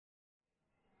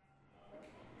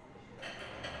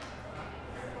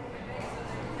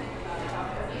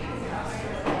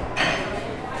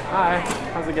Hi,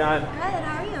 how's it going? Good,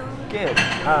 how are you? Good.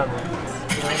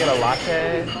 Can I get a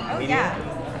latte? Oh, Medium?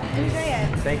 yeah. Enjoy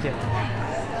it. Thank you.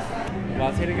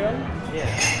 Latte to go? Yeah.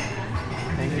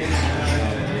 Thank you.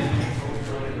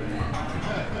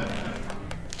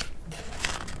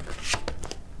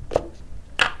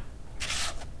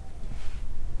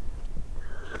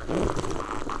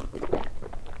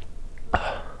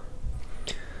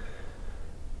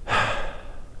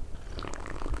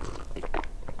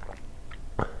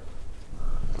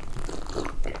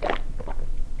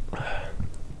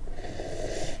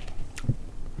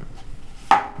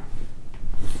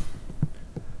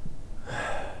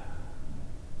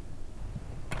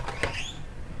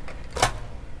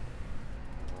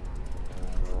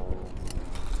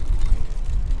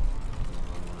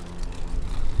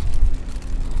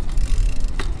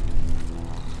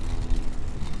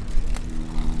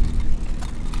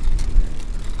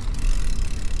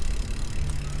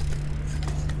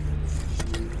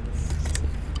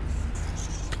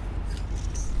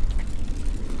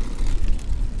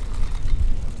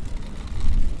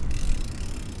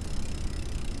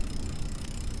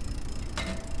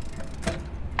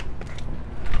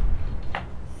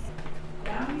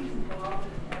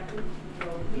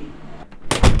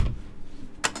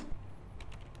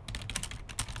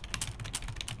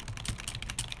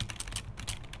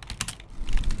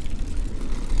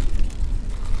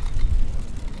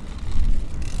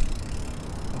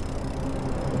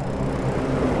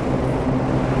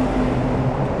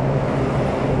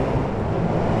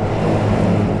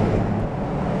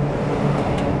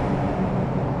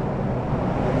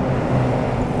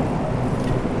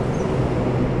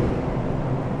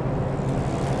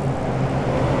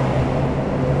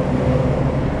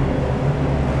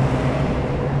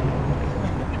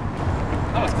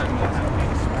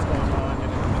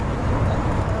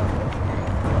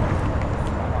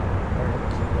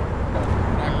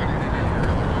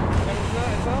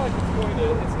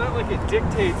 It's not like it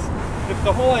dictates. If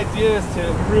the whole idea is to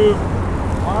improve.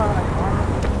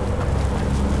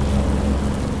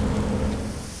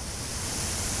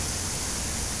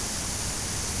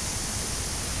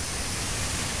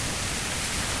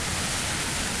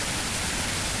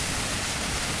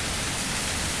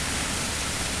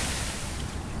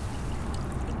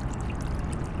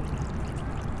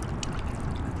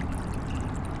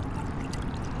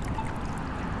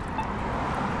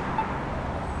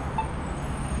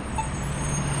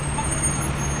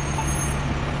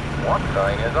 One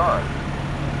sign is on.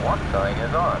 One sign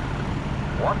is on.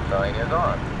 One sign is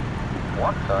on.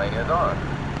 One sign is on.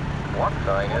 One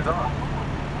sign is on.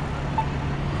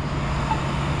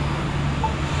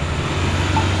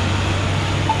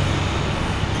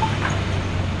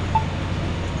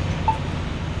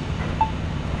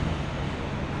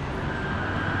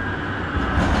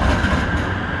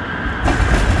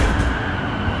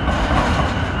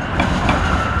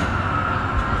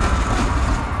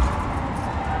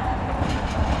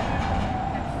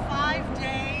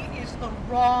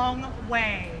 Wrong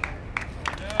way.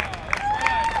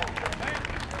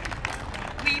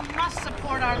 We must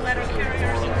support our letter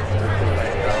carriers.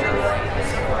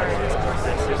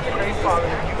 Grandfather,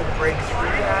 you would break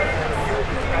through that.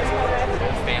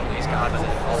 Families, God, but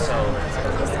also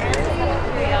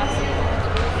curiosity.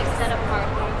 We set apart.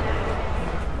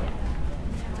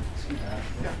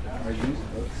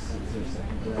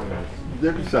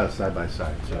 They're side by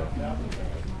side, so.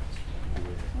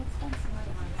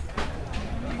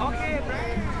 Okay,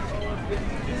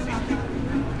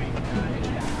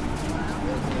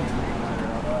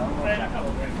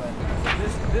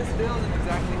 This building is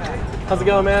exactly that. How's it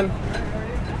going, man?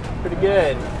 Pretty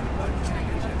good.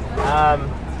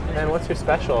 And what's your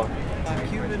special?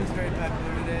 Cuban is very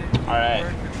popular today. All right.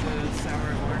 Work with the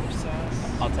sour orange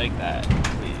sauce. I'll take that,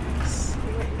 please.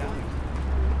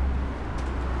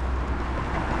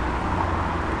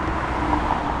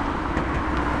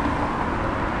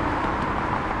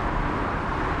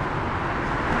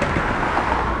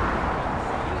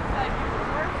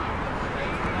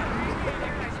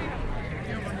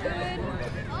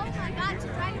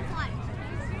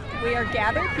 We are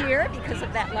gathered here because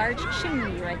of that large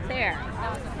chimney right there.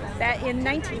 That in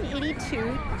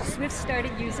 1982, Swift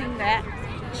started using that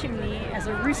chimney as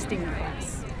a roosting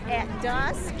place. At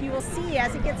dusk, you will see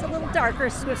as it gets a little darker,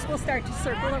 swifts will start to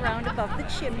circle around above the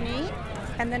chimney.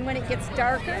 And then when it gets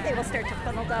darker, they will start to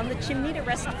funnel down the chimney to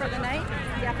rest for the night.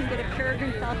 You often get a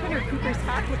peregrine falcon or Cooper's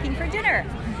hawk looking for dinner.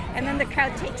 And then the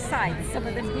crowd takes sides. Some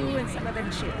of them boo and some of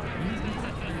them cheer.